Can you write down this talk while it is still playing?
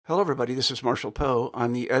Hello, everybody. This is Marshall Poe.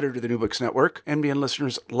 I'm the editor of the New Books Network. NBN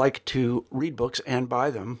listeners like to read books and buy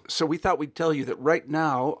them. So we thought we'd tell you that right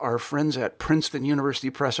now, our friends at Princeton University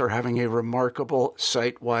Press are having a remarkable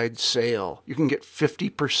site-wide sale. You can get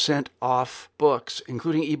 50% off books,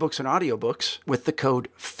 including ebooks and audiobooks, with the code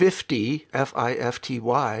 50,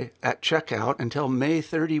 F-I-F-T-Y, at checkout until May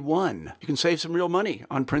 31. You can save some real money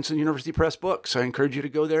on Princeton University Press books. I encourage you to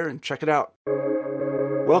go there and check it out.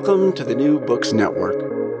 Welcome to the New Books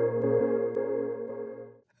Network.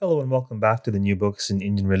 Hello and welcome back to the New Books in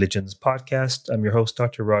Indian Religions podcast. I'm your host,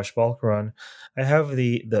 Dr. Raj Balkaran. I have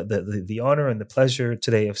the honor and the pleasure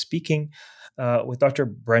today of speaking with Dr.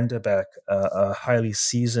 Brenda Beck, a highly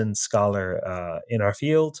seasoned scholar in our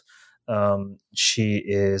field. She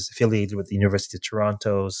is affiliated with the University of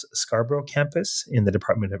Toronto's Scarborough campus in the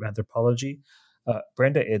Department of Anthropology.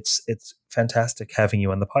 Brenda, it's fantastic having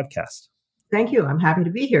you on the podcast. Thank you. I'm happy to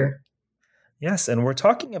be here. Yes, and we're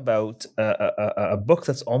talking about a book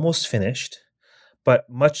that's almost finished, but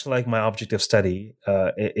much like my object of study,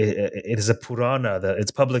 it is a Purana.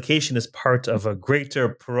 Its publication is part of a greater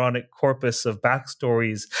Puranic corpus of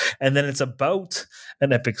backstories, and then it's about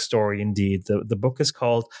an epic story indeed. The book is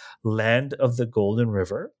called Land of the Golden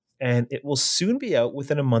River, and it will soon be out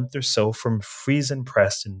within a month or so from Friesen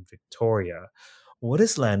Press in Victoria. What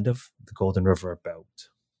is Land of the Golden River about?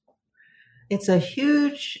 It's a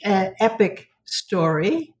huge epic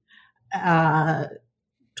story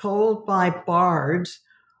told by bards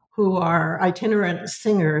who are itinerant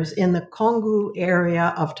singers in the Kongu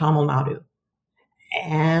area of Tamil Nadu.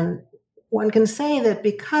 And one can say that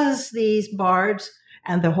because these bards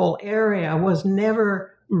and the whole area was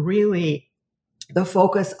never really the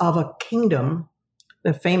focus of a kingdom,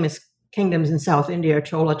 the famous kingdoms in South India,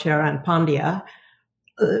 Chola, Chera, and Pandya,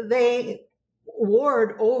 they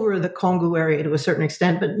warred over the Kongu area to a certain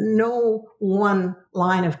extent, but no one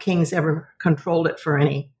line of kings ever controlled it for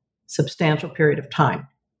any substantial period of time.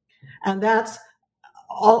 And that's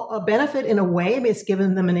all a benefit in a way. It's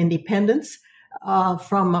given them an independence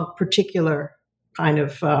from a particular kind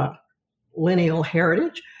of lineal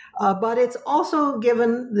heritage, but it's also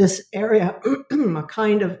given this area a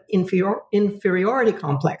kind of inferiority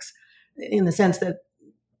complex in the sense that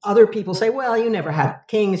other people say, well, you never had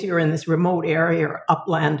kings, you're in this remote area or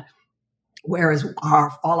upland, whereas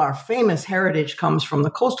all our famous heritage comes from the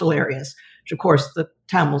coastal areas, which of course the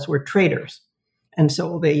Tamils were traders. And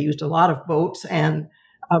so they used a lot of boats and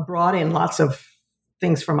brought in lots of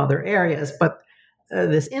things from other areas, but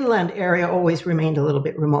this inland area always remained a little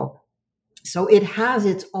bit remote. So it has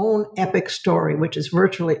its own epic story, which is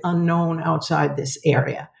virtually unknown outside this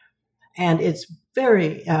area. And it's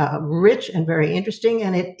very rich and very interesting,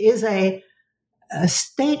 and it is a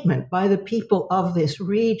statement by the people of this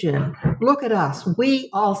region. Look at us. We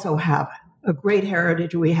also have a great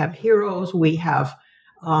heritage. We have heroes. We have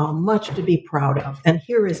much to be proud of. And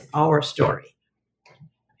here is our story.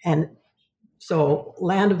 And so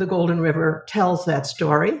Land of the Golden River tells that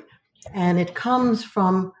story, and it comes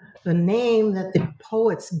from the name that the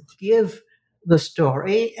poets give the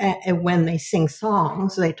story. And when they sing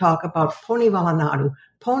songs, they talk about Poni Valanadu.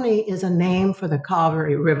 Poni is a name for the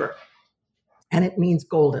Kaveri River, and it means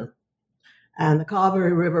golden. And the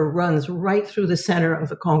Kaveri River runs right through the center of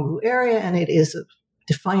the Kongu area, and it is a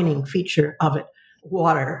defining feature of it.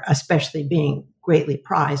 Water, especially, being greatly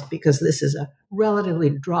prized because this is a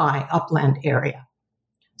relatively dry upland area.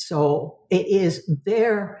 So it is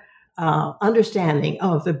their understanding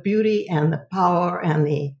of the beauty and the power and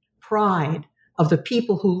the pride of the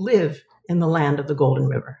people who live in the Land of the Golden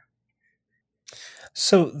River.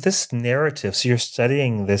 So this narrative, so you're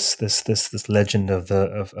studying this legend of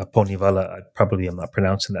Ponivala. Probably I'm not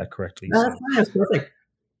pronouncing that correctly. That's perfect.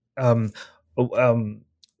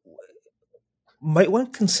 Might one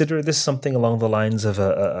consider this something along the lines of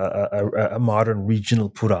a modern regional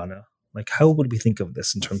Purana? Like, how would we think of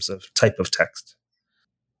this in terms of type of text?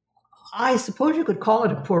 I suppose you could call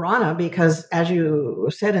it a Purana because, as you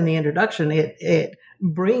said in the introduction, it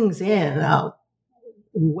brings in a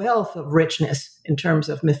wealth of richness in terms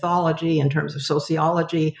of mythology, in terms of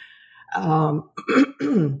sociology.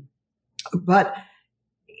 But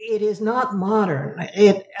it is not modern.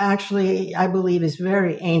 It actually, I believe, is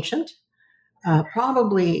very ancient.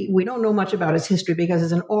 Probably, we don't know much about its history because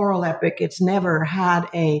it's an oral epic. It's never had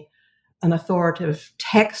an authoritative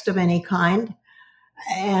text of any kind.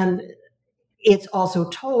 And it's also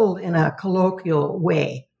told in a colloquial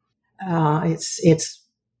way. It's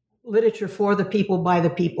literature for the people, by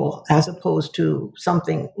the people, as opposed to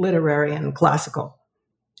something literary and classical.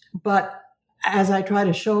 But as I try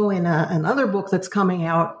to show in another book that's coming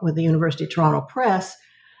out with the University of Toronto Press,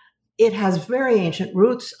 it has very ancient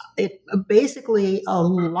roots. It basically, a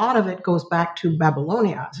lot of it goes back to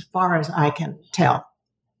Babylonia, as far as I can tell.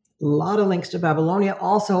 A lot of links to Babylonia.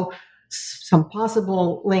 Also, some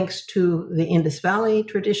possible links to the Indus Valley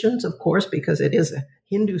traditions, of course, because it is a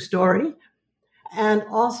Hindu story. And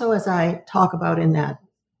also, as I talk about in that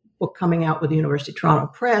book coming out with the University of Toronto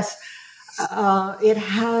Press, it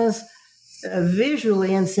has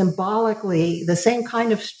visually and symbolically the same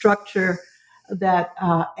kind of structure that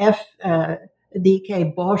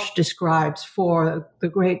D.K. Bosch describes for the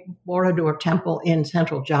great Borobudur temple in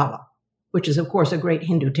central Java, which is, of course, a great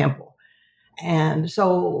Hindu temple. And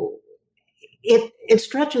so it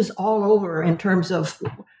stretches all over in terms of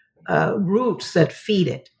roots that feed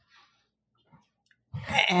it.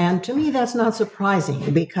 And to me, that's not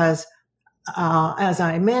surprising because, as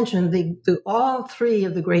I mentioned, all three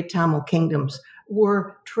of the great Tamil kingdoms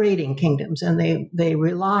were trading kingdoms, and they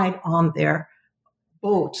relied on their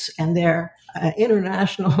boats and their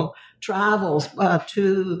international travels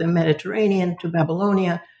to the Mediterranean, to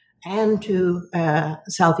Babylonia, and to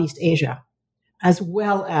Southeast Asia, as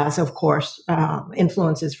well as, of course,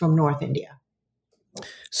 influences from North India.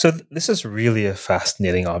 So this is really a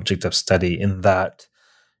fascinating object of study in that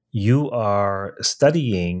you are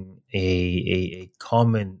studying a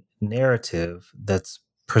common narrative that's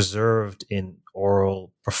preserved in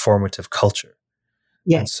oral performative culture.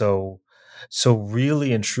 Yes. And so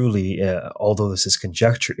really and truly, although this is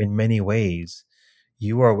conjecture, in many ways,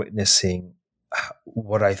 you are witnessing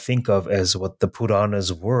what I think of as what the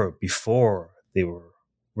Puranas were before they were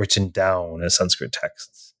written down as Sanskrit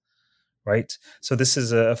texts, right? So this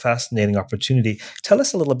is a fascinating opportunity. Tell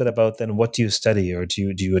us a little bit about then, what do you study, or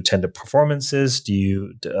do you attend performances? Do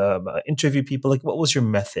you interview people? Like, what was your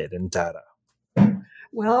method and data?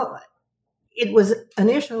 Well, it was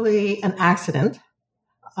initially an accident,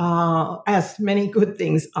 as many good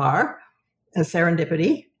things are, a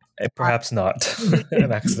serendipity. Perhaps not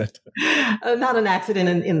an accident. Not an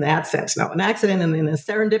accident in that sense, no. An accident in a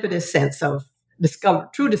serendipitous sense of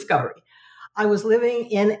true discovery. I was living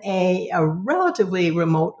in a relatively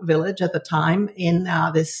remote village at the time in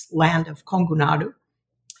this land of Kongu Nadu,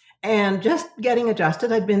 and just getting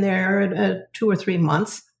adjusted. I'd been there 2 or 3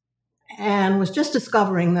 months and was just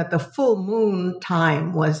discovering that the full moon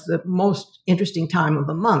time was the most interesting time of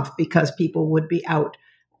the month because people would be out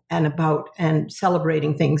and about and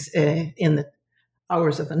celebrating things in the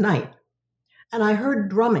hours of the night. And I heard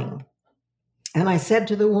drumming. And I said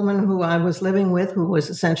to the woman who I was living with, who was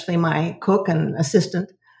essentially my cook and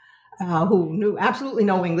assistant, who knew absolutely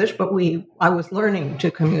no English, but I was learning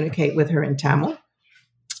to communicate with her in Tamil.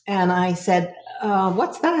 And I said,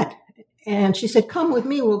 what's that? And she said, come with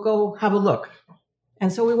me, we'll go have a look.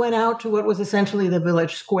 And so we went out to what was essentially the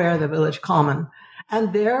village square, the village common.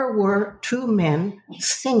 And there were 2 men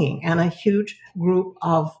singing and a huge group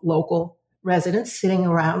of local residents sitting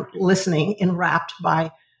around listening, enwrapped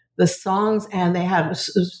by the songs. And they had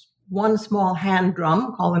one small hand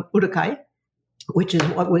drum called an udakai, which is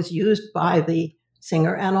what was used by the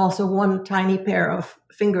singer, and also one tiny pair of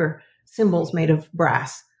finger cymbals made of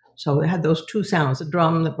brass. So it had those 2 sounds, the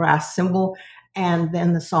drum, the brass cymbal, and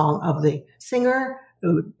then the song of the singer, a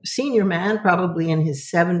senior man, probably in his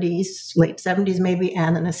 70s, late 70s maybe,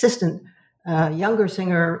 and an assistant, younger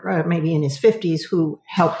singer, maybe in his 50s, who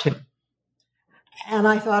helped him. And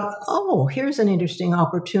I thought, oh, here's an interesting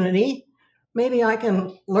opportunity. Maybe I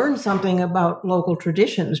can learn something about local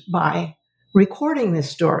traditions by recording this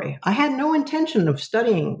story. I had no intention of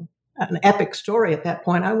studying an epic story at that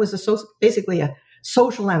point. I was basically a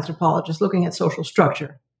social anthropologist looking at social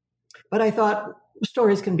structure. But I thought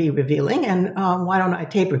stories can be revealing, and why don't I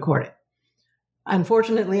tape record it?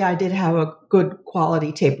 Unfortunately, I did have a good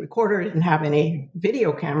quality tape recorder. I didn't have any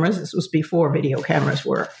video cameras. This was before video cameras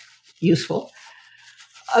were useful.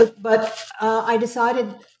 But I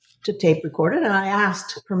decided to tape record it, and I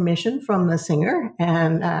asked permission from the singer,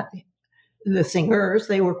 and the singers,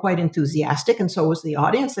 they were quite enthusiastic, and so was the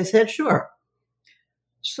audience. They said, sure.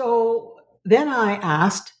 So then I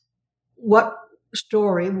asked, what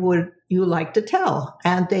story would you like to tell?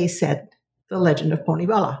 And they said, the legend of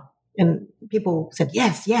Ponibala. And people said,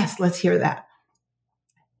 yes, let's hear that.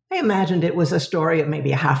 I imagined it was a story of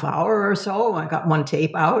maybe a half hour or so. I got one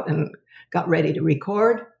tape out and got ready to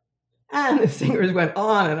record. And the singers went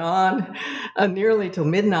on, nearly till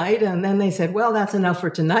midnight. And then they said, well, that's enough for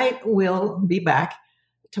tonight. We'll be back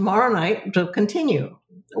tomorrow night to continue.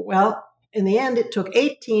 Well, in the end, it took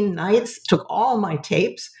 18 nights, took all my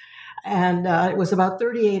tapes, and it was about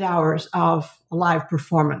 38 hours of live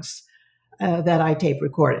performance that I tape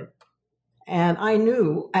recorded. And I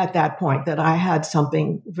knew at that point that I had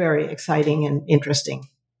something very exciting and interesting.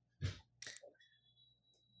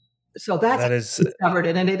 So that's That is, discovered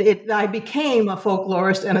it, and I became a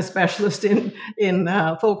folklorist and a specialist in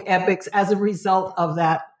folk epics as a result of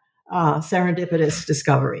that serendipitous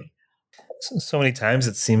discovery. so many times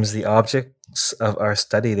it seems the objects of our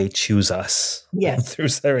study, they choose us. Yes. Through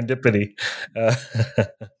serendipity.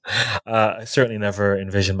 I certainly never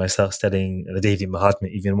envisioned myself studying the Devi Mahatmya,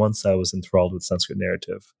 even once I was enthralled with Sanskrit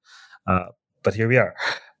narrative. But here we are.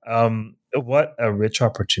 What a rich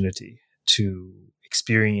opportunity to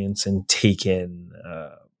experience and take in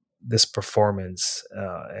this performance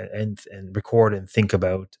and record and think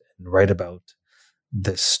about and write about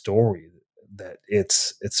this story that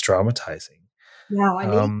it's dramatizing. Now I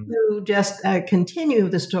need to just continue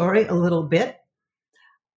the story a little bit.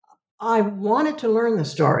 I wanted to learn the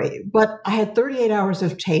story, but I had 38 hours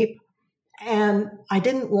of tape, and I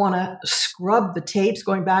didn't want to scrub the tapes,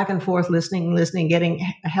 going back and forth, listening, getting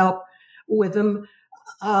help with them,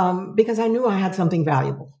 because I knew I had something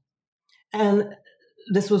valuable. And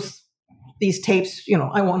these tapes,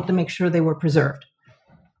 I wanted to make sure they were preserved.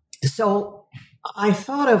 So I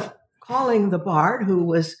thought of calling the bard, who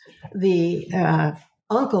was the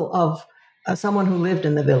uncle of someone who lived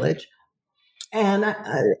in the village, and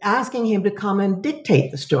asking him to come and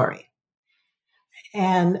dictate the story.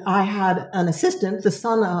 And I had an assistant, the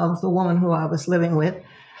son of the woman who I was living with,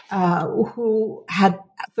 who had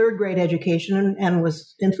third grade education and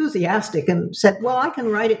was enthusiastic and said, well, I can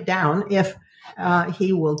write it down if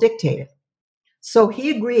he will dictate it. So he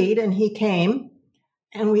agreed, and he came,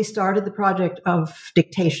 and we started the project of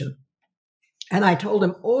dictation. And I told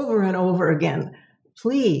him over and over again,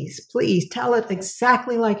 please tell it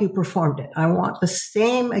exactly like you performed it. I want the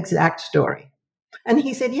same exact story. And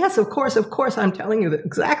he said, yes, of course, I'm telling you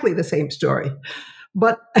exactly the same story.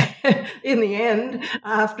 But in the end,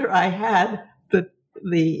 after I had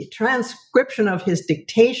the transcription of his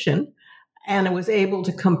dictation, and I was able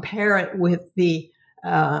to compare it with the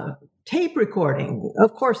tape recording,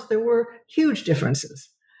 of course, there were huge differences.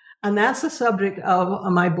 And that's the subject of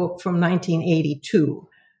my book from 1982,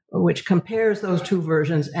 which compares those two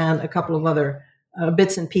versions and a couple of other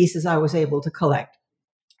bits and pieces I was able to collect.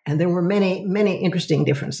 And there were many, many interesting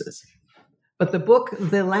differences. But the book,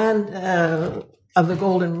 The Land of the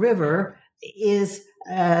Golden River, is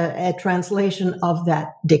a translation of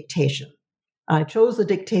that dictation. I chose the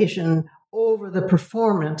dictation over the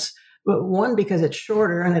performance, but one, because it's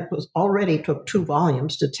shorter and it was already took 2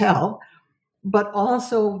 volumes to tell, but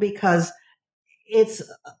also because it's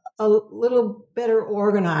a little better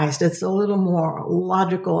organized. It's a little more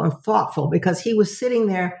logical and thoughtful, because he was sitting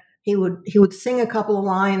there, he would sing a couple of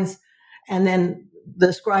lines, and then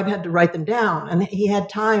the scribe had to write them down. And he had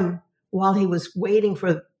time, while he was waiting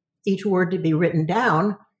for each word to be written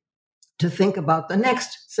down, to think about the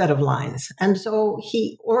next set of lines. And so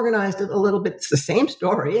he organized it a little bit. It's the same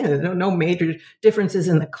story, no major differences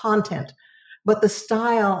in the content, but the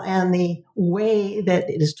style and the way that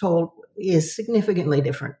it is told is significantly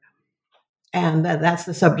different. And that's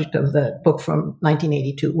the subject of the book from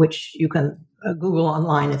 1982, which you can Google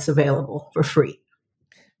online. It's available for free.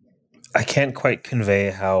 I can't quite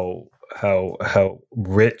convey how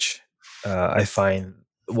rich I find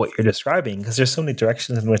what you're describing, because there's so many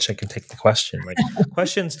directions in which I can take the question. Like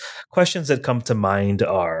questions that come to mind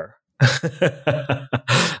are,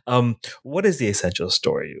 what is the essential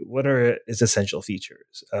story? What are its essential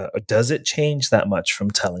features? Does it change that much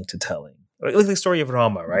from telling to telling? Like the story of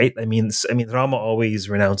Rama, right? I mean, Rama always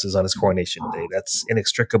renounces on his coronation day. That's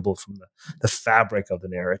inextricable from the fabric of the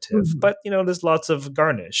narrative. Mm-hmm. But there's lots of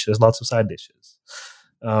garnish. There's lots of side dishes.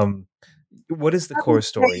 What is the core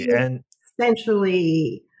story? And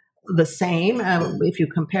essentially the same, if you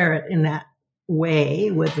compare it in that way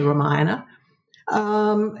with the Ramayana.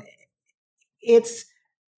 It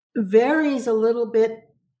varies a little bit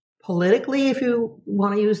politically, if you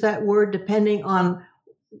want to use that word, depending on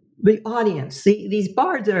the audience. These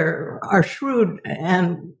bards are shrewd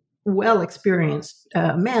and well-experienced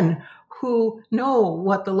men who know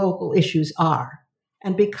what the local issues are.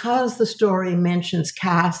 And because the story mentions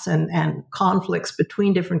castes and conflicts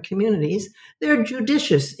between different communities, they're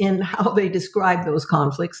judicious in how they describe those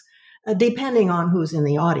conflicts, depending on who's in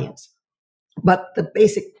the audience. But the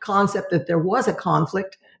basic concept that there was a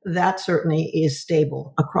conflict, that certainly is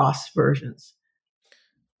stable across versions.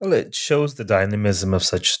 Well, it shows the dynamism of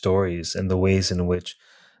such stories and the ways in which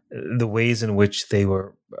they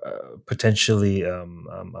were potentially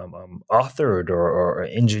authored or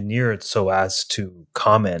engineered so as to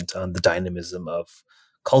comment on the dynamism of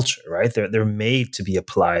culture. Right? They're made to be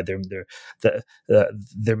applied.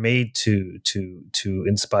 They're made to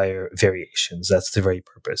inspire variations. That's the very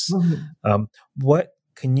purpose. Mm-hmm. What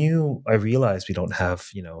I realize we don't have,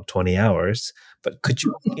 20 hours, but could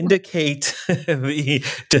you indicate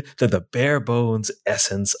the bare bones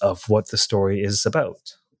essence of what the story is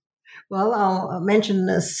about? Well, I'll mention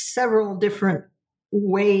several different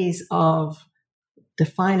ways of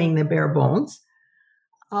defining the bare bones.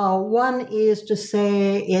 One is to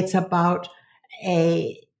say it's about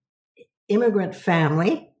a immigrant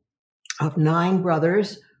family of 9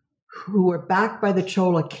 brothers who were backed by the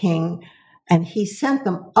Chola king, and he sent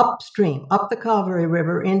them upstream, up the Kaveri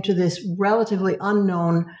River, into this relatively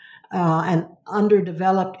unknown and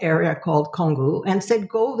underdeveloped area called Kongu, and said,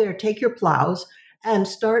 go there, take your plows, and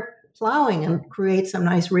start plowing and create some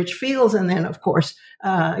nice rich fields, and then, of course,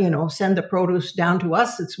 send the produce down to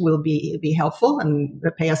us. It will be helpful and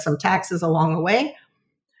pay us some taxes along the way.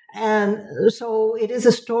 And so it is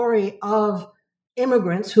a story of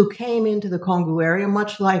immigrants who came into the Kongu area,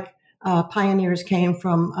 much like pioneers came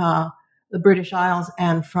from the British Isles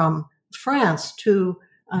and from France to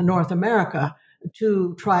North America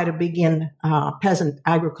to try to begin peasant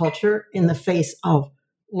agriculture in the face of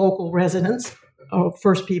local residents,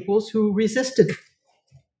 First Peoples, who resisted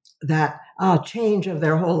that change of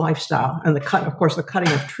their whole lifestyle, and the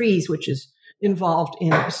cutting of trees, which is involved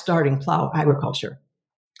in starting plow agriculture.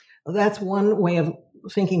 That's one way of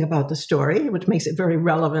thinking about the story, which makes it very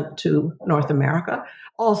relevant to North America.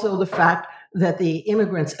 Also, the fact that the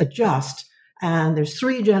immigrants adjust, and there's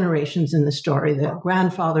 3 generations in the story: the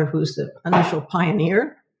grandfather, who's the initial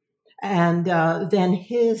pioneer, and then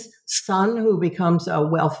his son, who becomes a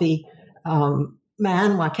wealthy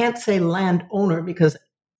man. Well, I can't say landowner, because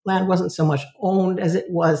land wasn't so much owned as it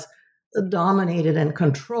was dominated and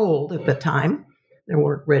controlled at the time. There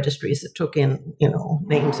weren't registries that took in,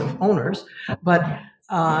 names of owners, but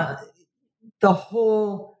the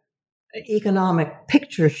whole economic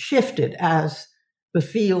picture shifted as the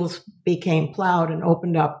fields became plowed and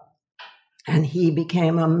opened up, and he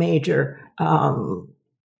became a major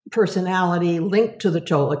personality linked to the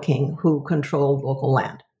Chola king, who controlled local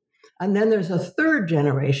land. And then there's a 3rd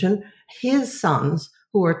generation, his sons,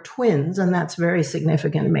 who are twins, and that's very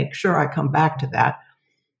significant. Make sure I come back to that.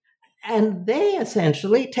 And they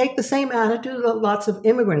essentially take the same attitude that lots of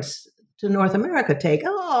immigrants to North America take.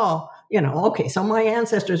 Okay, so my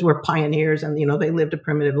ancestors were pioneers and, they lived a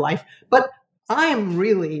primitive life, but I'm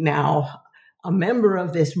really now a member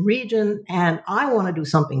of this region and I want to do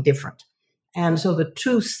something different. And so the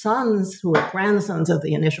 2 sons, who are grandsons of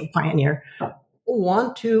the initial pioneer,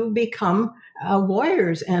 want to become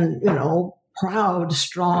warriors and, proud,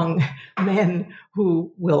 strong men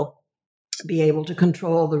who will be able to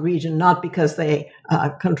control the region, not because they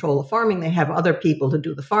control the farming. They have other people to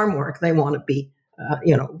do the farm work. They want to be,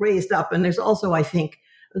 raised up. And there's also, I think,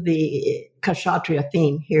 the Kshatriya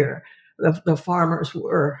theme here. The farmers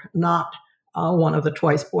were not one of the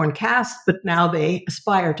twice-born castes, but now they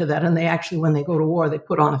aspire to that. And they actually, when they go to war, they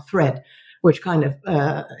put on a thread, which kind of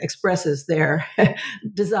expresses their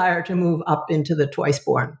desire to move up into the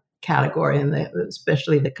twice-born category, and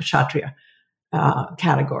especially the Kshatriya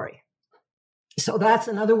category. So that's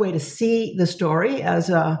another way to see the story, as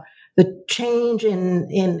the change in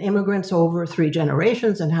immigrants over 3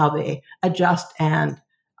 generations and how they adjust and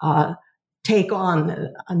take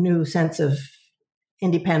on a new sense of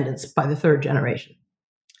independence by the 3rd generation.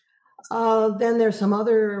 Then there's some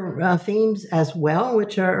other themes as well,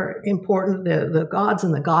 which are important. The gods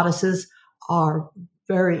and the goddesses are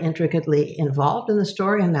very intricately involved in the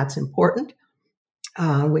story, and that's important.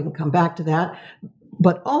 We can come back to that.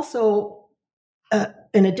 But also,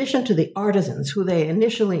 in addition to the artisans who they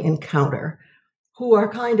initially encounter, who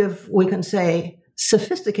are kind of, we can say,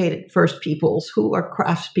 sophisticated First Peoples, who are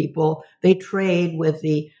craftspeople, they trade with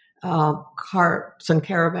the carts and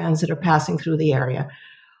caravans that are passing through the area.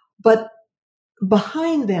 But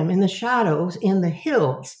behind them, in the shadows, in the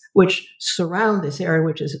hills, which surround this area,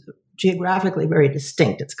 which is geographically very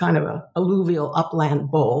distinct, it's kind of a alluvial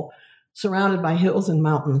upland bowl, surrounded by hills and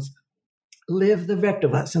mountains, live the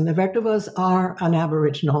Vectuvas. And the Vectuvas are an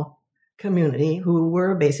Aboriginal community who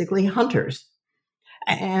were basically hunters.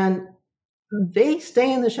 And they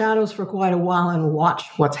stay in the shadows for quite a while and watch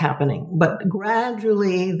what's happening. But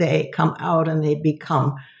gradually they come out and they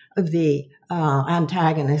become the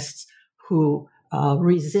antagonists who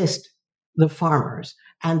resist the farmers.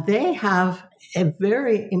 And they have a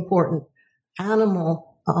very important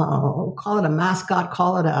animal, call it a mascot,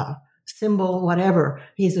 call it a symbol, whatever.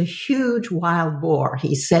 He's a huge wild boar.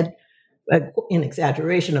 He's said, in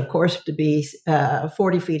exaggeration, of course, to be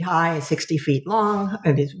 40 feet high, 60 feet long,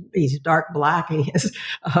 and he's dark black. He has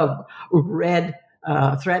red,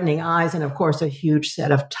 threatening eyes, and of course, a huge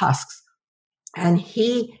set of tusks. and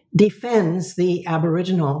he defends the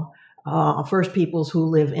Aboriginal First Peoples who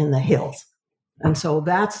live in the hills. And so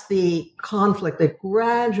that's the conflict that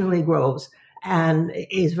gradually grows and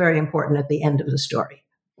is very important at the end of the story.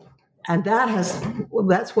 And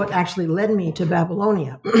that's what actually led me to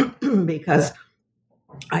Babylonia, because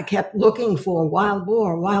I kept looking for wild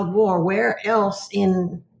boar. Where else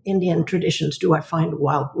in Indian traditions do I find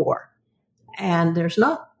wild boar? And there's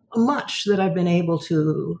not much that I've been able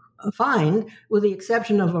to find, with the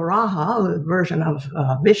exception of Varaha, a version of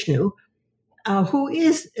Vishnu, who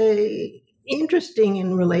is interesting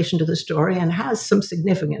in relation to the story and has some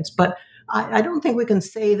significance. But I don't think we can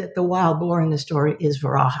say that the wild boar in the story is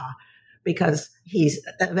Varaha, because he's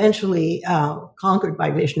eventually conquered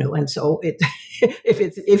by Vishnu. And so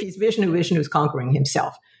if he's Vishnu, Vishnu's conquering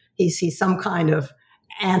himself. He's some kind of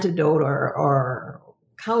antidote or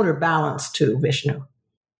counterbalance to Vishnu.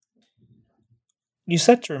 You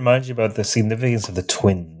said to remind you about the significance of the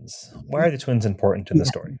twins. Why are the twins important in the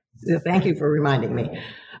story? Thank you for reminding me.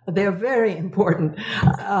 They're very important.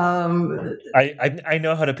 I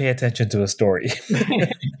know how to pay attention to a story.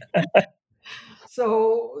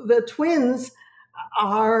 So the twins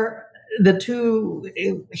are the two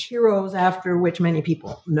heroes after which many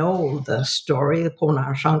people know the story.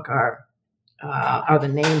 Ponar Shankar are the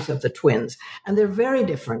names of the twins. And they're very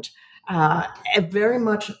different, very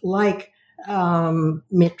much like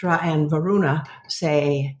Mitra and Varuna,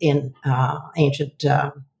 say, in ancient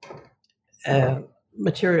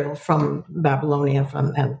material from Babylonia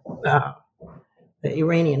and the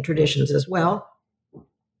Iranian traditions as well.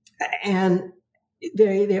 And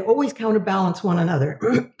they always counterbalance one another.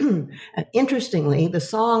 And interestingly, the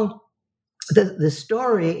song, the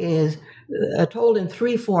story is told in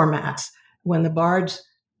three formats. When the bards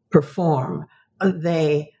perform,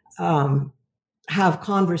 they have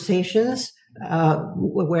conversations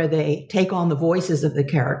where they take on the voices of the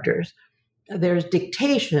characters. There's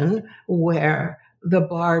dictation, where the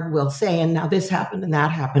bard will say, and now this happened and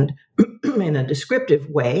that happened, in a descriptive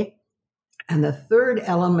way. And the third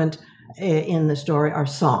element in the story are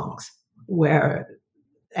songs,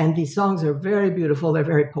 and these songs are very beautiful, they're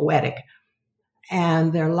very poetic.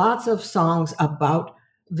 And there are lots of songs about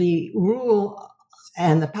the rule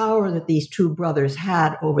and the power that these two brothers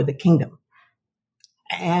had over the kingdom.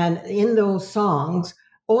 And in those songs,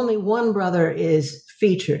 only one brother is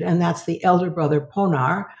featured, and that's the elder brother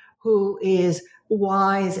Ponar, who is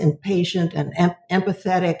wise and patient and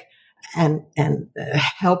empathetic and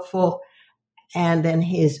helpful. And then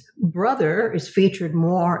his brother is featured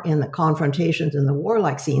more in the confrontations and the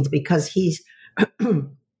warlike scenes, because he's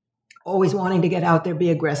always wanting to get out there, be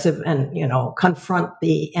aggressive, and confront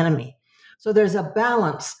the enemy. So there's a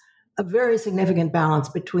balance, a very significant balance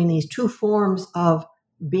between these two forms of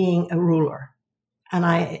being a ruler. And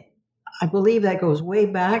I believe that goes way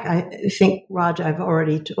back. I think, Raj, I've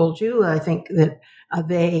already told you, I think that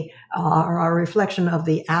they are a reflection of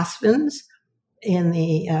the Asvins in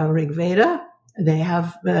the Rig Veda. They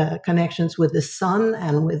have connections with the sun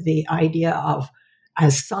and with the idea of,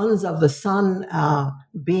 as sons of the sun,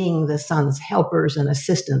 being the sun's helpers and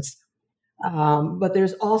assistants. But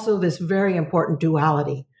there's also this very important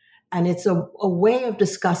duality. And it's a way of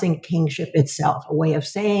discussing kingship itself, a way of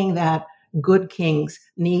saying that good kings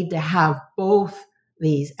need to have both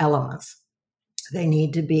these elements. They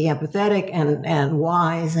need to be empathetic and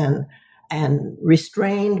wise and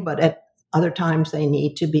restrained, but at other times they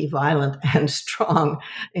need to be violent and strong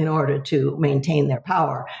in order to maintain their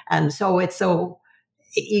power. And so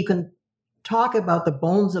you can talk about the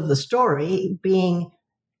bones of the story being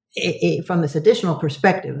from this additional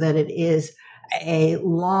perspective, that it is a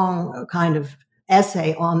long kind of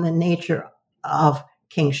essay on the nature of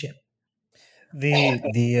kingship.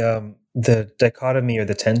 The dichotomy or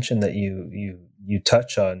the tension that you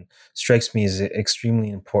touch on strikes me as extremely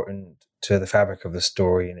important to the fabric of the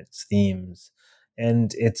story and its themes.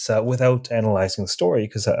 And it's without analyzing the story,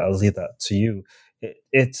 because I'll leave that to you.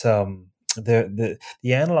 It's the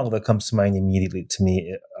analog that comes to mind immediately to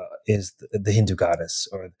me is the Hindu goddess,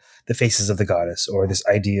 or the faces of the goddess, or this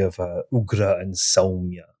idea of Ugra and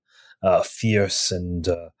Saumya, fierce and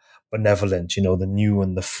benevolent, the new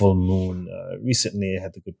and the full moon. Recently, I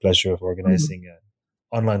had the good pleasure of organizing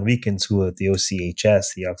online weekends at the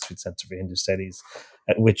OCHS, the Oxford Center for Hindu Studies,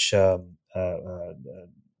 at which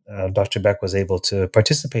Dr. Beck was able to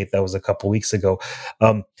participate. That was a couple weeks ago.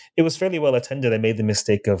 It was fairly well attended. I made the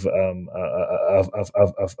mistake of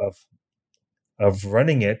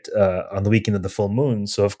running it on the weekend of the full moon.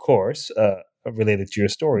 So, of course, related to your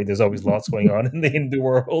story, there's always lots going on in the Hindu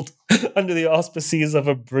world under the auspices of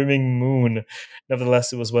a brimming moon.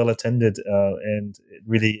 Nevertheless, it was well attended, and it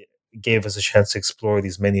really gave us a chance to explore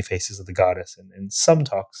these many faces of the goddess. And in some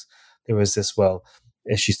talks, there was this, well,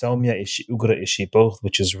 is she Saumya, is she Ugra, is she both,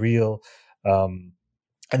 which is real?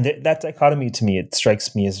 And that dichotomy, to me, it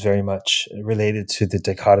strikes me as very much related to the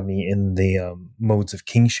dichotomy in the modes of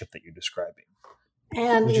kingship that you're describing.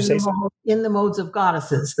 And in the modes of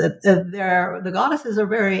goddesses, that the goddesses are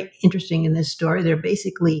very interesting in this story. They're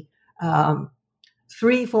basically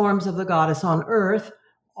three forms of the goddess on earth,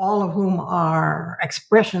 all of whom are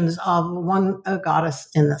expressions of one goddess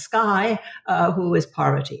in the sky, who is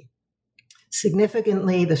Parvati.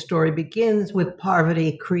 Significantly, the story begins with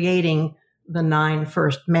Parvati creating the 9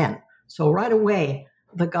 first men. So right away,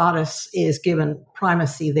 the goddess is given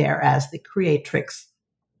primacy there as the creatrix.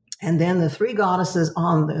 And then the 3 goddesses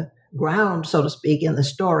on the ground, so to speak, in the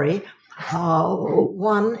story,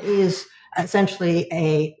 one is essentially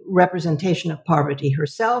a representation of Parvati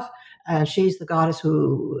herself. She's the goddess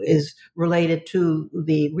who is related to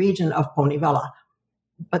the region of Ponivela.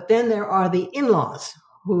 But then there are the in-laws,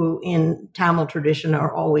 who in Tamil tradition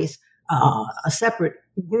are always a separate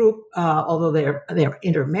group, although they're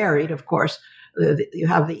intermarried, of course. You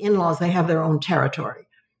have the in-laws, they have their own territory.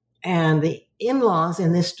 And the in-laws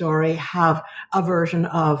in this story have a version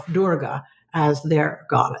of Durga as their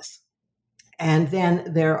goddess. And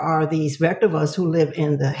then there are these Vektavas who live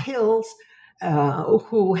in the hills,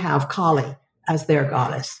 who have Kali as their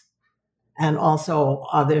goddess. And also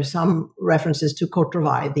there's some references to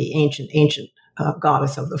Kotravai, the ancient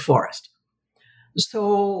goddess of the forest.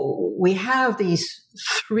 So we have these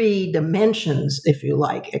 3 dimensions, if you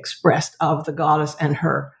like, expressed of the goddess and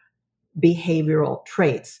her behavioral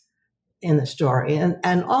traits in the story.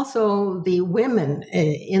 And also the women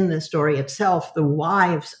in the story itself, the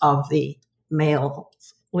wives of the male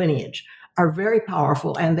lineage, are very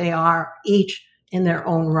powerful, and they are each in their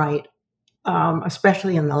own right,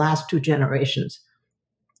 especially in the last 2 generations,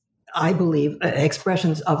 I believe,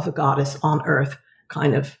 expressions of the goddess on earth,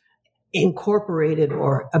 kind of incorporated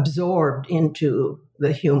or absorbed into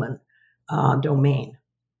the human domain.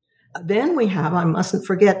 Then we have, I mustn't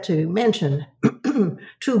forget to mention,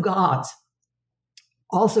 2 gods,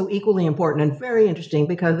 also equally important and very interesting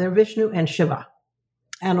because they're Vishnu and Shiva.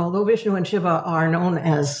 And although Vishnu and Shiva are known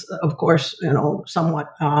as, of course, somewhat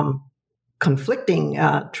conflicting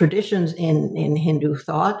traditions in Hindu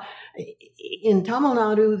thought, in Tamil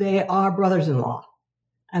Nadu, they are brothers-in-law.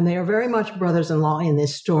 And they are very much brothers-in-law in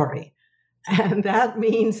this story. And that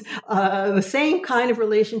means the same kind of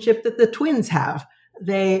relationship that the twins have.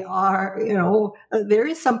 They are, there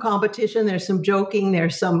is some competition, there's some joking,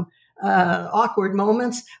 there's some awkward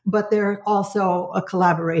moments, but there's also a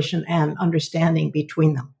collaboration and understanding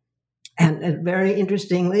between them. And very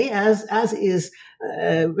interestingly, as is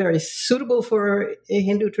very suitable for a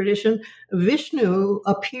Hindu tradition, Vishnu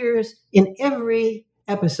appears in every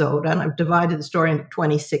episode, and I've divided the story into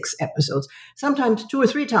 26 episodes, sometimes 2 or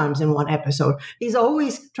 3 times in one episode. He's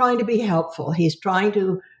always trying to be helpful. He's trying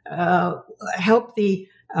to help the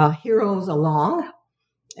heroes along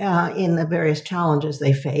in the various challenges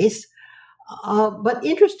they face. But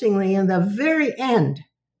interestingly, in the very end,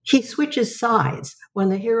 he switches sides. When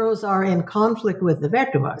the heroes are in conflict with the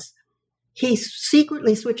Vektavas, he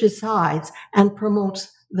secretly switches sides and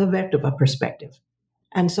promotes the Vektava perspective.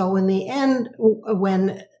 And so in the end,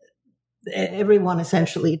 when everyone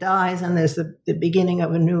essentially dies and there's the beginning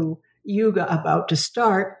of a new yuga about to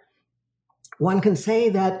start, one can say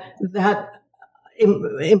that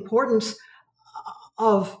importance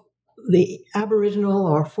of the Aboriginal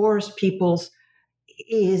or forest peoples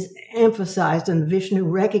is emphasized, and Vishnu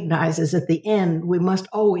recognizes at the end we must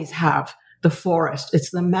always have the forest. It's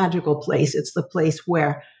the magical place. It's the place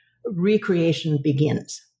where recreation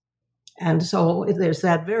begins. And so there's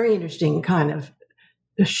that very interesting kind of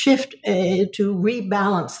shift to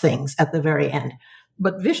rebalance things at the very end.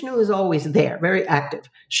 But Vishnu is always there, very active.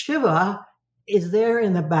 Shiva is there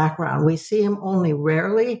in the background. We see him only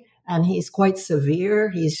rarely, and he's quite severe.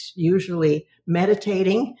 He's usually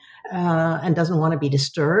meditating and doesn't want to be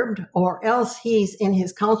disturbed, or else he's in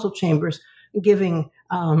his council chambers giving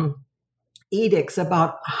edicts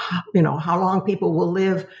about how long people will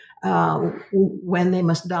live, when they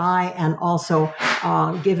must die, and also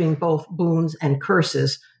giving both boons and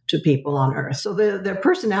curses to people on earth. So their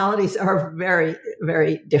personalities are very,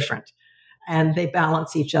 very different, and they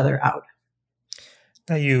balance each other out.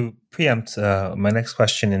 Now you preempt my next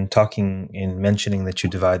question in mentioning that you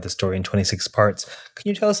divide the story in 26 parts. Can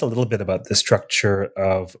you tell us a little bit about the structure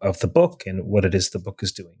of the book and what it is the book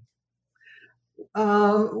is doing?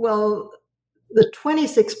 Well, the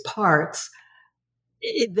 26 parts,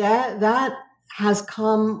 that has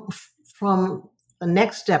come from the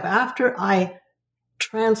next step. After I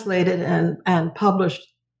translated and published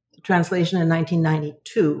the translation in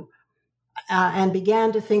 1992 and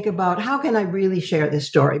began to think about how can I really share this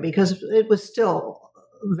story, because it was still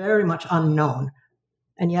very much unknown,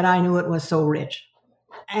 and yet I knew it was so rich.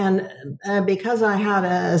 And because I had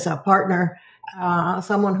as a partner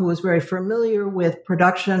someone who was very familiar with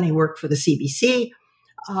production, he worked for the CBC,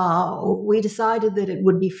 we decided that it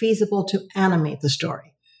would be feasible to animate the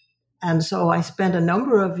story. And so I spent a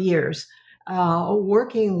number of years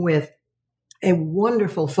working with a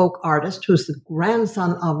wonderful folk artist who's the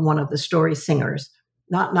grandson of one of the story singers,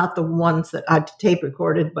 not the ones that I tape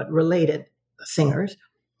recorded, but related singers.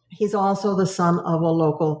 He's also the son of a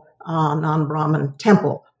local non-Brahmin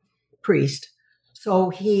temple priest.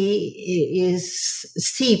 So he is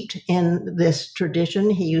steeped in this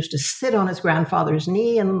tradition. He used to sit on his grandfather's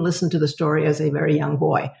knee and listen to the story as a very young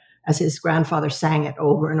boy, as his grandfather sang it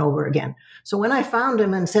over and over again. So when I found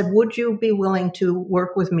him and said, would you be willing to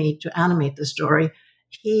work with me to animate the story?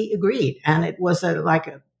 He agreed. And it was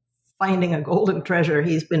like finding a golden treasure.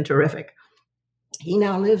 He's been terrific. He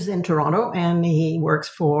now lives in Toronto and he works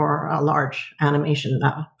for a large animation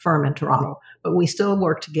firm in Toronto, but we still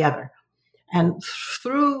work together. And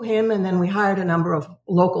through him, and then we hired a number of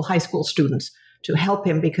local high school students to help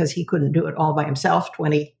him because he couldn't do it all by himself.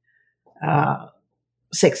 26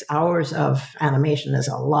 hours of animation is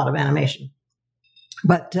a lot of animation.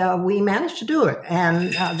 But we managed to do it,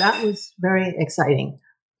 and that was very exciting.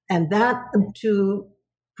 And that, to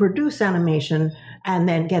produce animation and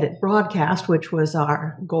then get it broadcast, which was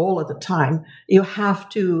our goal at the time, you have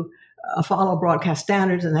to follow broadcast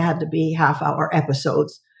standards, and they had to be half-hour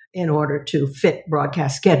episodes in order to fit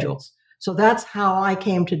broadcast schedules. So that's how I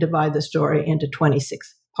came to divide the story into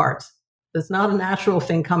 26 parts. It's not a natural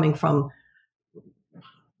thing coming from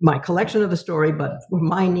my collection of the story, but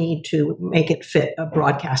my need to make it fit a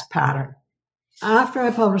broadcast pattern. After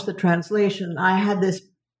I published the translation, I had this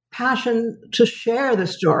passion to share the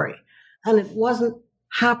story, and it wasn't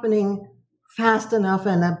happening fast enough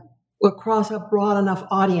and across a broad enough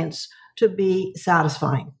audience to be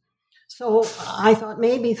satisfying. So I thought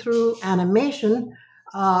maybe through animation,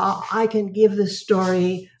 I can give this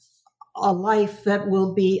story a life that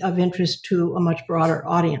will be of interest to a much broader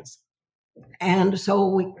audience. And so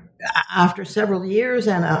we, after several years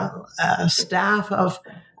and a staff of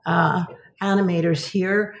animators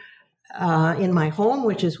here in my home,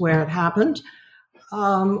 which is where it happened,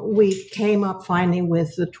 we came up finally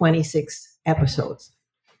with the 26 episodes.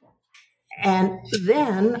 And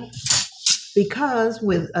then, because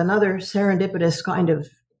with another serendipitous kind of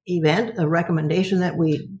event, a recommendation that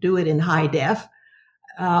we do it in high def,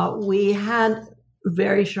 we had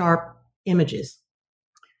very sharp images.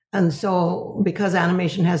 And so, because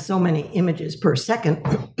animation has so many images per second,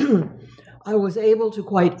 I was able to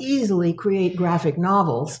quite easily create graphic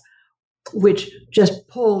novels, which just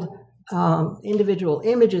pulled individual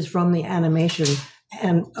images from the animation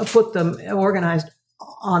and put them organized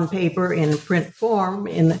on paper in print form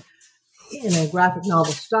in a graphic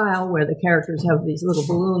novel style, where the characters have these little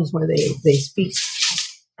balloons where they speak,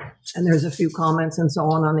 and there's a few comments and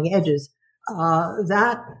so on the edges.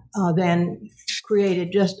 That then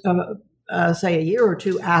created just, say, a year or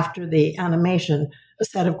two after the animation, a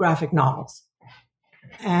set of graphic novels.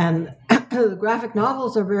 And the graphic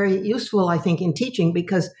novels are very useful, I think, in teaching,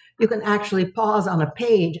 because you can actually pause on a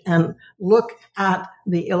page and look at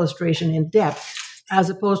the illustration in depth, as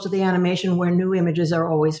opposed to the animation where new images are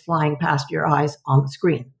always flying past your eyes on the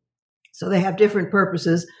screen. So they have different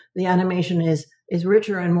purposes. The animation is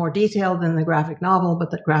richer and more detailed than the graphic novel,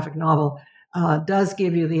 but the graphic novel does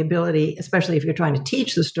give you the ability, especially if you're trying to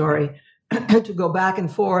teach the story, to go back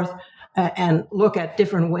and forth and look at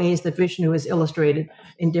different ways that Vishnu is illustrated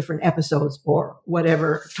in different episodes or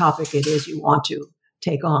whatever topic it is you want to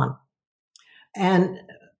take on. And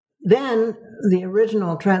then the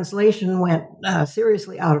original translation went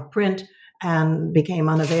seriously out of print and became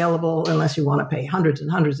unavailable unless you want to pay hundreds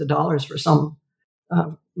and hundreds of dollars for some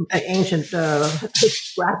ancient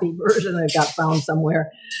scrappy version that got found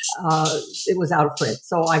somewhere. It was out of print.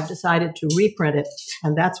 So I've decided to reprint it,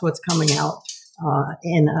 and that's what's coming out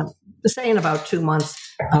in about 2 months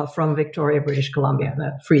from Victoria, British Columbia,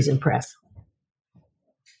 the Friesen Press.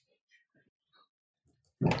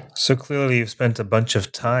 So clearly you've spent a bunch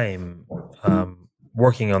of time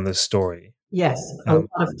working on this story. Yes, a lot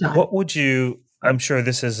of time. What would you, I'm sure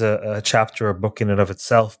this is a chapter or book in and of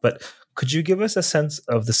itself, but could you give us a sense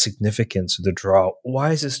of the significance of the draw?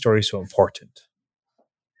 Why is this story so important?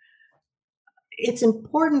 It's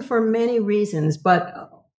important for many reasons, but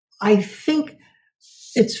I think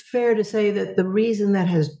it's fair to say that the reason that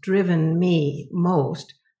has driven me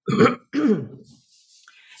most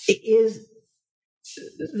is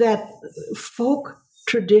that folk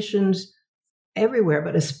traditions everywhere,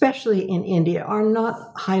 but especially in India, are not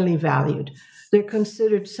highly valued. They're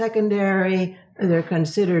considered secondary, they're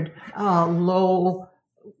considered low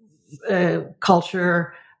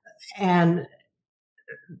culture, and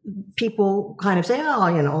people kind of say,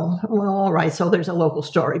 well, all right, so there's a local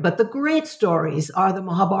story. But the great stories are the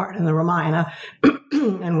Mahabharata and the Ramayana,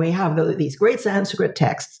 and we have these great Sanskrit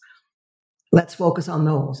texts. Let's focus on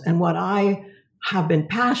those. And what I have been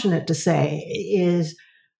passionate to say is,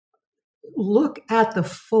 look at the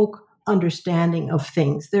folk understanding of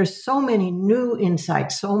things. There's so many new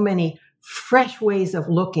insights, so many fresh ways of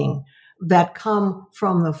looking that come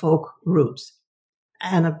from the folk roots.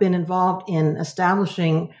 And I've been involved in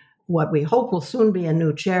establishing what we hope will soon be a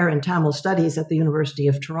new chair in Tamil Studies at the University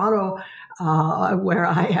of Toronto, where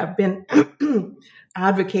I have been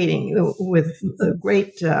advocating with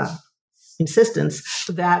great insistence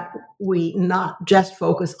that we not just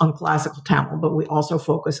focus on classical Tamil, but we also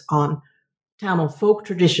focus on Tamil folk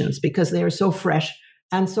traditions, because they are so fresh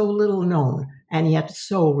and so little known and yet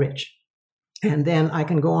so rich. And then I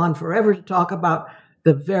can go on forever to talk about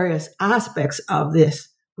the various aspects of this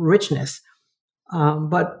richness.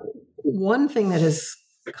 But one thing that has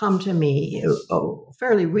come to me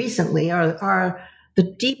fairly recently are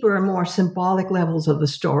the deeper, more symbolic levels of the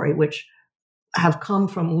story, which have come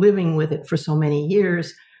from living with it for so many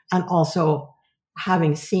years, and also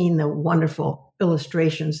having seen the wonderful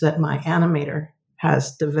illustrations that my animator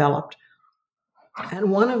has developed. And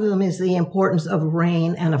one of them is the importance of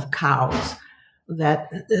rain and of cows. That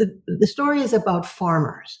the story is about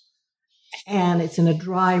farmers, and it's in a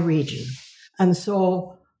dry region. And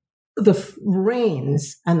so the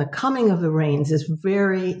rains and the coming of the rains is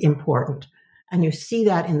very important. And you see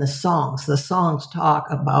that in the songs. The songs talk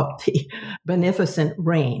about the beneficent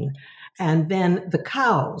rain. And then the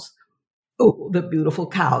cows, the beautiful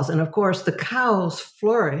cows. And of course, the cows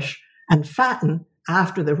flourish and fatten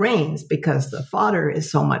after the rains because the fodder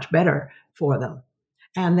is so much better for them.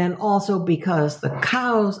 And then also because the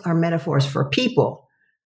cows are metaphors for people.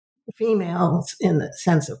 Females, in the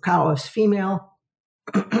sense of cow as female,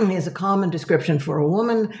 is a common description for a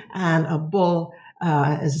woman, and a bull,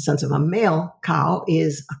 as a sense of a male cow,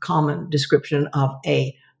 is a common description of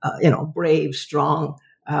a brave, strong,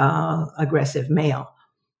 aggressive male.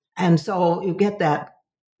 And so you get that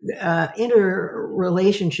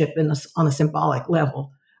interrelationship on a symbolic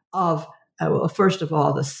level of, first of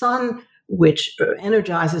all, the sun, which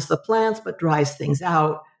energizes the plants but dries things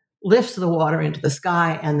out, lifts the water into the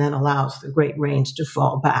sky, and then allows the great rains to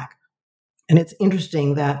fall back. And it's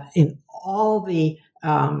interesting that in all the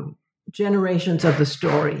generations of the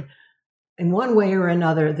story, in one way or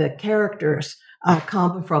another, the characters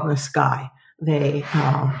come from the sky. They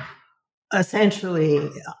essentially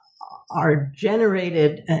are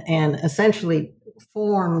generated and essentially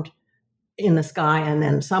formed in the sky, and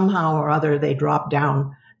then somehow or other they drop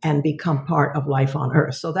down and become part of life on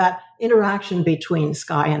Earth. So that interaction between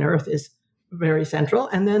sky and Earth is very central.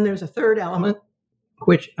 And then there's a third element,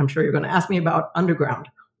 which I'm sure you're going to ask me about, underground.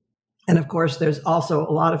 And of course, there's also a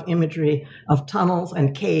lot of imagery of tunnels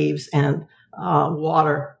and caves and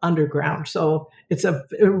water underground. So it's a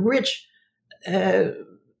rich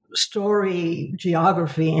story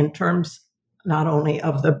geography in terms not only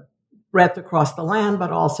of the breadth across the land,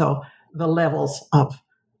 but also the levels of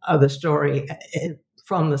the story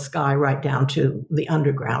from the sky right down to the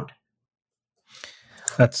underground.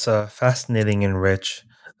 That's fascinating and rich.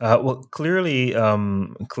 Well, clearly,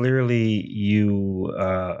 you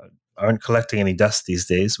aren't collecting any dust these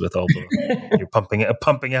days with all the you're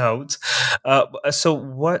pumping out. So,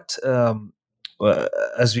 what?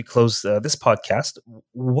 As we close this podcast,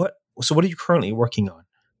 what are you currently working on?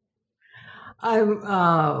 I'm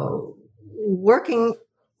working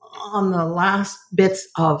on the last bits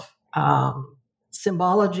of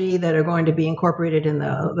symbology that are going to be incorporated in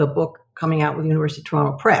the book coming out with University of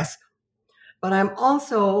Toronto Press. But I'm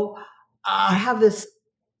also, I have this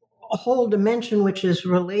whole dimension which is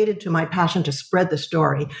related to my passion to spread the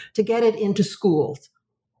story, to get it into schools.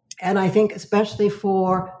 And I think especially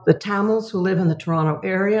for the Tamils who live in the Toronto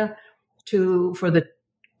area, for the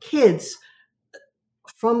kids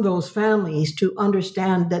from those families to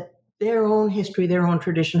understand that their own history, their own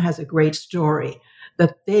tradition has a great story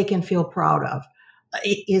that they can feel proud of.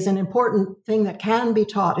 It is an important thing that can be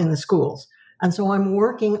taught in the schools. And so I'm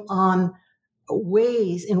working on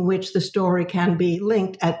ways in which the story can be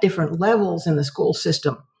linked at different levels in the school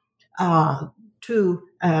system to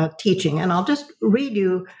teaching. And I'll just read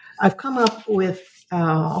you, I've come up with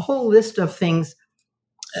a whole list of things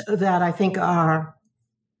that I think are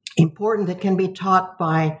important that can be taught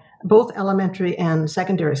by both elementary and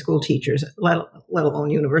secondary school teachers, let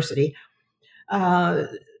alone university.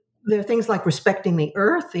 There are things like respecting the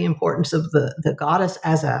earth, the importance of the goddess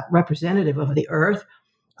as a representative of the earth.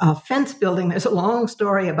 Fence building, there's a long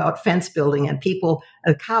story about fence building and people,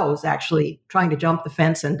 cows actually trying to jump the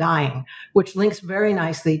fence and dying, which links very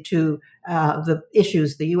nicely to the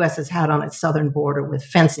issues the U.S. has had on its southern border with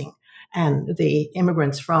fencing and the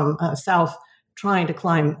immigrants from south trying to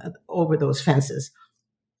climb over those fences.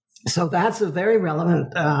 So that's a very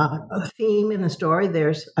relevant theme in the story.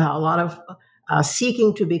 There's a lot of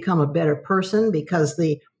seeking to become a better person because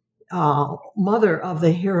the mother of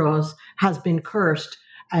the heroes has been cursed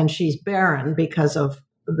and she's barren because of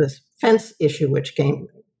this fence issue, which came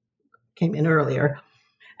in earlier.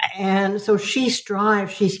 And so she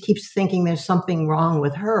strives, she keeps thinking there's something wrong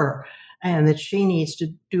with her and that she needs to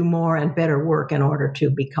do more and better work in order to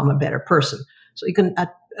become a better person. So you can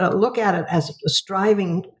look at it as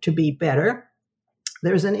striving to be better.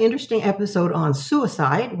 There's an interesting episode on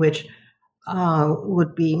suicide, which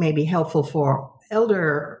would be maybe helpful for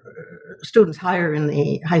elder students higher in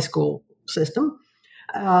the high school system,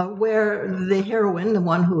 where the heroine, the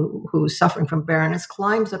one who's suffering from barrenness,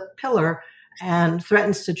 climbs a pillar and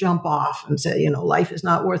threatens to jump off and say, life is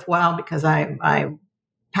not worthwhile because I'm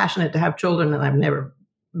passionate to have children and I've never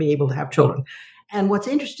been able to have children. And what's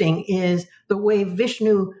interesting is the way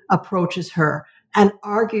Vishnu approaches her and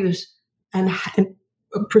argues and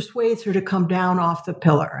persuades her to come down off the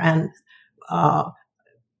pillar and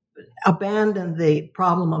abandon the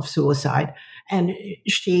problem of suicide. And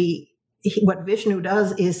what Vishnu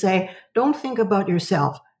does is say, don't think about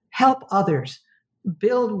yourself, help others,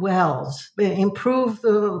 build wells, improve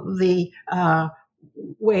the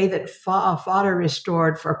way that fodder is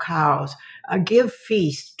stored for cows, give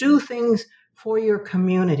feasts, do things for your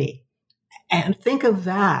community. And think of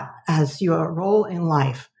that as your role in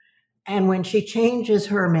life. And when she changes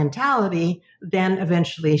her mentality, then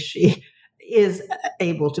eventually she is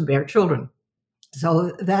able to bear children.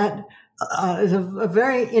 So that is a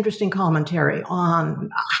very interesting commentary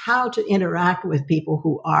on how to interact with people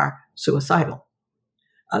who are suicidal.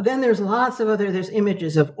 Then there's there's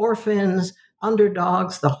images of orphans,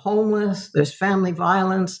 underdogs, the homeless, there's family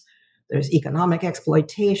violence, there's economic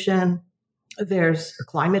exploitation, there's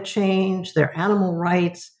climate change, there are animal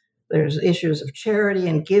rights, there's issues of charity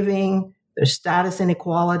and giving, there's status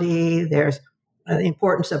inequality, there's the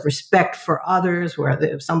importance of respect for others, where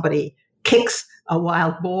if somebody kicks a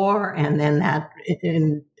wild boar and then that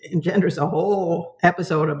engenders a whole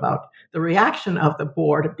episode about the reaction of the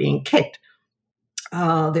boar to being kicked.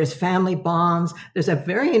 There's family bonds. There's a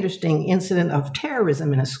very interesting incident of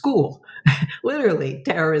terrorism in a school, literally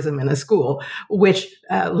terrorism in a school, which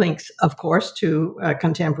links, of course, to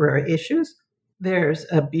contemporary issues. There's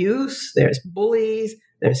abuse, there's bullies,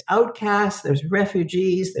 there's outcasts, there's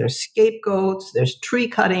refugees, there's scapegoats, there's tree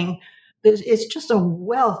cutting. It's just a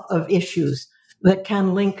wealth of issues that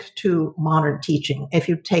can link to modern teaching if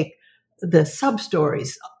you take the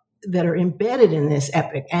sub-stories that are embedded in this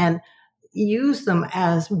epic and use them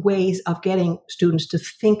as ways of getting students to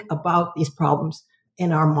think about these problems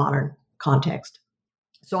in our modern context.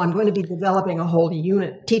 So I'm going to be developing a whole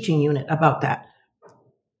teaching unit about that.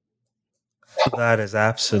 That is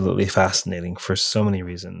absolutely fascinating for so many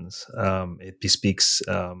reasons. It bespeaks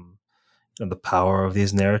the power of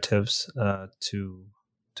these narratives to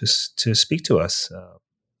speak to us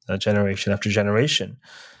generation after generation.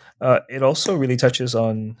 It also really touches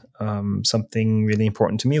on something really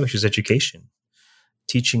important to me, which is education.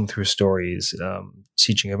 Teaching through stories,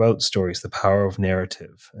 teaching about stories, the power of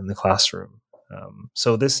narrative in the classroom.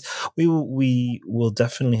 So this, we will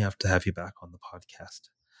definitely have to have you back on the podcast.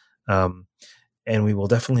 And we will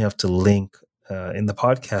definitely have to link in the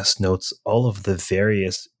podcast notes all of the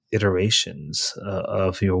various iterations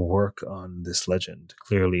of your work on this legend.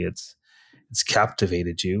 Clearly, it's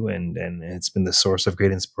captivated you, and it's been the source of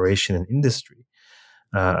great inspiration in industry.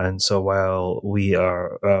 And so while we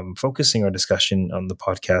are focusing our discussion on the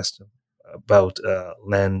podcast about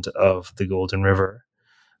Land of the Golden River,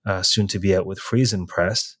 soon to be out with Friesen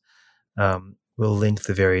Press, we'll link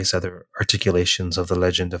the various other articulations of the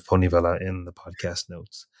legend of Ponnivala in the podcast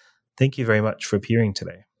notes. Thank you very much for appearing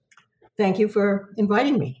today. Thank you for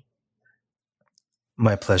inviting me.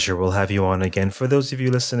 My pleasure. We'll have you on again. For those of you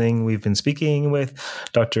listening, we've been speaking with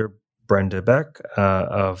Dr. Brenda Beck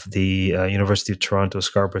of the University of Toronto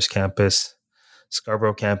Scarborough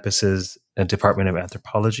campus's Department of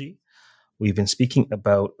Anthropology. We've been speaking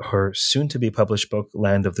about her soon-to-be-published book,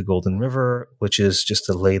 Land of the Golden River, which is just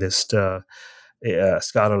the latest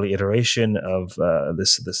scholarly iteration of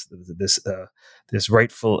this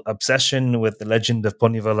rightful obsession with the legend of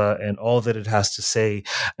Ponivala and all that it has to say,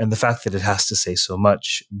 and the fact that it has to say so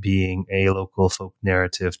much, being a local folk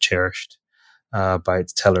narrative cherished by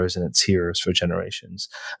its tellers and its hearers for generations.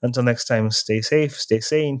 Until next time, stay safe, stay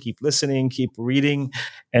sane, keep listening, keep reading,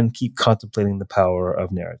 and keep contemplating the power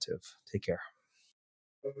of narrative. Take care.